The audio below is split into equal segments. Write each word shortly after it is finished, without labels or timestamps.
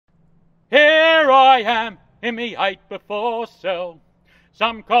I am in me 8x4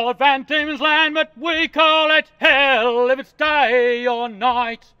 Some call it Van Diemen's Land, but we call it hell. If it's day or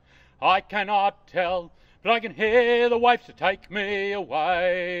night, I cannot tell, but I can hear the waves to take me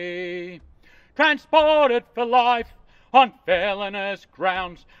away. Transported for life on felonious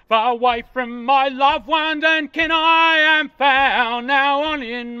grounds, far away from my loved ones and kin I am found. Now on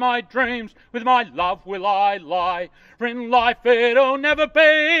in my dreams with my love will I lie, for in life it'll never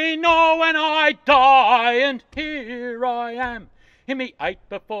be, nor when I die. And here I am in me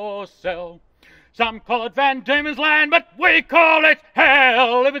 8x4 Some call it Van Diemen's Land, but we call it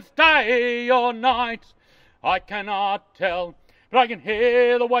hell. If it's day or night, I cannot tell, but I can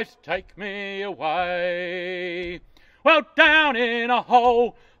hear the waves take me away. Well, down in a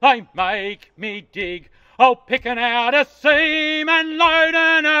hole they make me dig, oh, picking out a seam and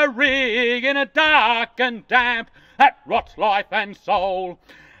loading a rig in a dark and damp that rots life and soul.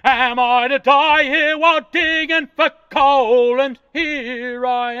 Am I to die here while digging for coal? And here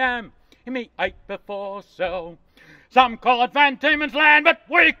I am in me 8x4 Some call it Van Diemen's Land, but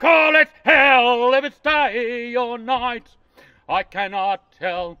we call it hell. If it's day or night, I cannot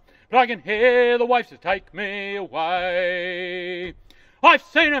tell, but I can hear the waves to take me away. I've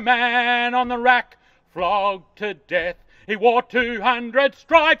seen a man on the rack flogged to death. He wore 200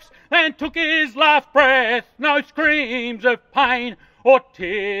 stripes, then took his last breath. No screams of pain or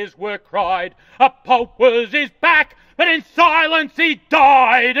tears were cried. A pulp was his back, but in silence he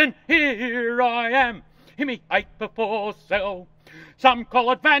died. And here I am in me 8x4 Some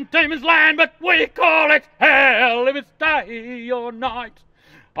call it Van Diemen's Land, but we call it hell. If it's day or night,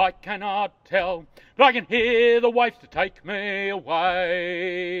 I cannot tell, but I can hear the waves to take me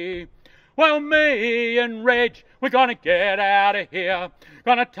away. Well, me and Reg, we're gonna get out of here.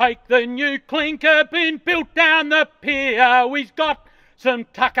 Gonna take the new clinker bin built down the pier. We've got some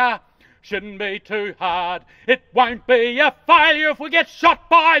tucker, shouldn't be too hard. It won't be a failure if we get shot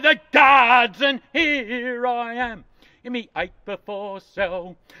by the guards. And here I am in me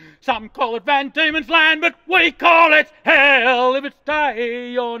 8x4 Some call it Van Diemen's Land, but we call it hell. If it's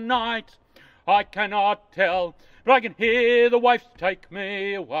day or night, I cannot tell, but I can hear the waves take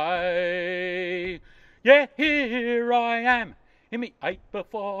me away. Yeah, here I am in me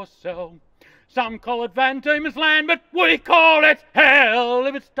 8x4 Some call it Van Diemen's Land, but we call it hell.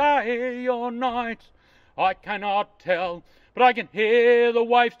 If it's day or night, I cannot tell, but I can hear the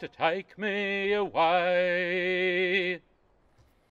waves to take me away.